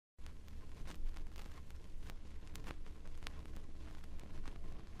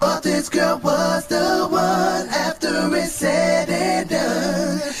Thought this girl was the one after it's said and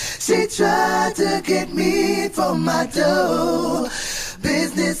done. She tried to get me for my dough.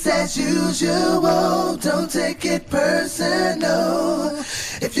 Business as usual, don't take it personal.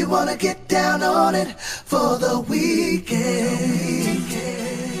 If you wanna get down on it for the weekend. Yeah.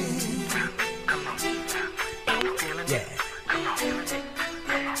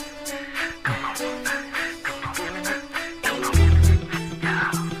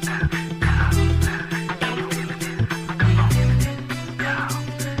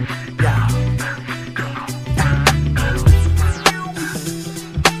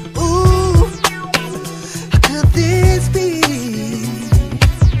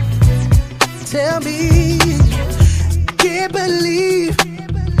 Tell me, I can't believe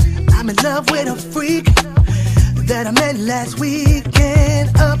I'm in love with a freak that I met last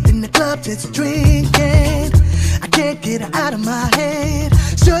weekend. Up in the club just drinking, I can't get her out of my head.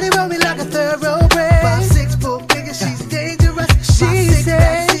 Shorty roll me like a thoroughbred. 5'6" full figure, she's dangerous. She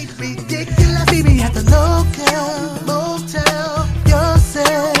said, ridiculous. Meet me at the local motel,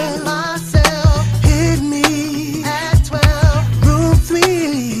 yourself, myself. Hit me at 12, room 3.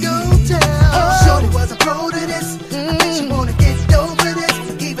 Was a pro to this. I bet she wanna get over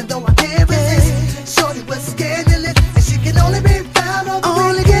this, even though I can't resist. Shorty was scandalous, and she can only be found on the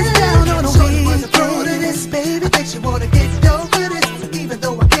weekend. Shorty was a pro to this, baby. I bet she wanna get over this, even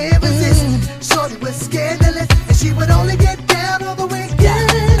though I can't resist. Shorty was scandalous, and she would only get down on the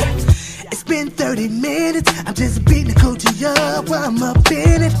weekend. It's been 30 minutes, I'm just beating the coochie up while I'm up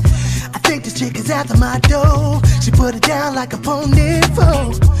in it. I think this chick is after my dough. She put it down like a pony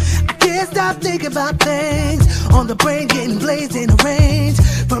foe. Can't stop thinking about things on the brain, getting blazed in the range.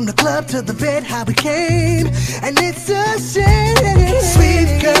 From the club to the bed, how we came, and it's a shame.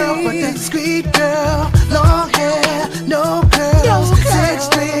 Sweet girl, but that sweet girl, long hair, no curls, sex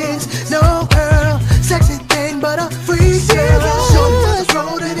strings, no curl, sexy thing, but a free girl. Shorty was a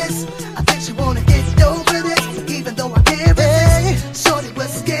pro to this. I think she wanna get over this, even though I can't resist. Shorty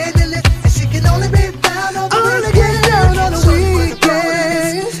was scandalous, and she can only be found on the weekend. Shorty was a pro to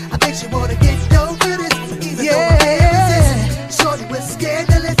this. She wanna get over this, even though I can't resist. Shorty was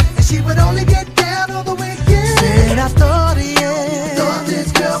scandalous, and she would only get down on the weekend. Said I thought, yeah, thought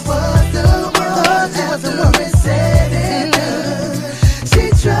this girl was the one after it said and done.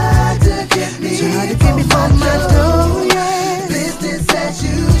 She tried to get me for my dough, yeah. Business as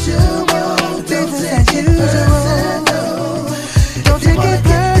usual, don't take it personal. Don't take it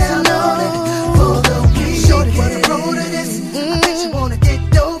personal for the weekend. Shorty was a pro to this. I think she wanna get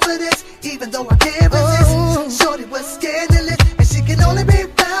even though I can't resist. Shorty was scandalous, and she can only be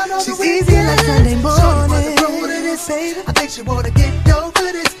found on the weekend. She's easy like Sunday morning. Shorty was a pro to this, baby. I think she wanna get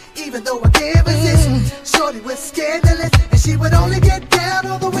over this, even though I can't resist. Shorty was scandalous, and she would only get down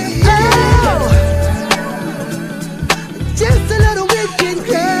on the weekend. Oh, just a little weekend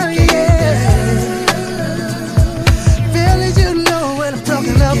girl, yeah. Feelings, you know what I'm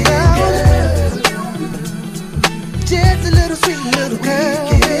talking about. Just a little sweet little girl,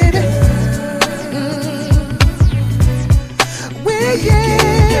 baby.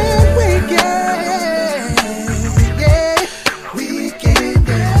 Weekend, weekend, yeah, weekend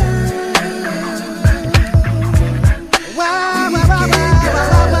girl. Wow, wow, wow,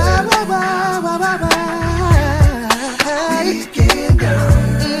 wow, wow, wow, wow, wow, wow. Weekend girl.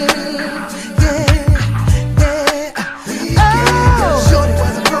 Yeah, yeah. Oh, shorty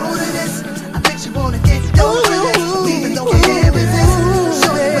was a pro to this. I think she wanna get over this, even though I can't resist.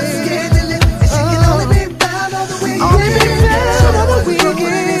 Shorty was scandalous, and she can only be found on the weekend.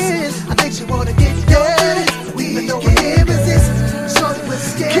 I think she wanna get over it, even though I can't resist. Shorty was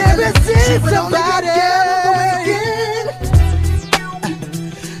scared, she would only get down.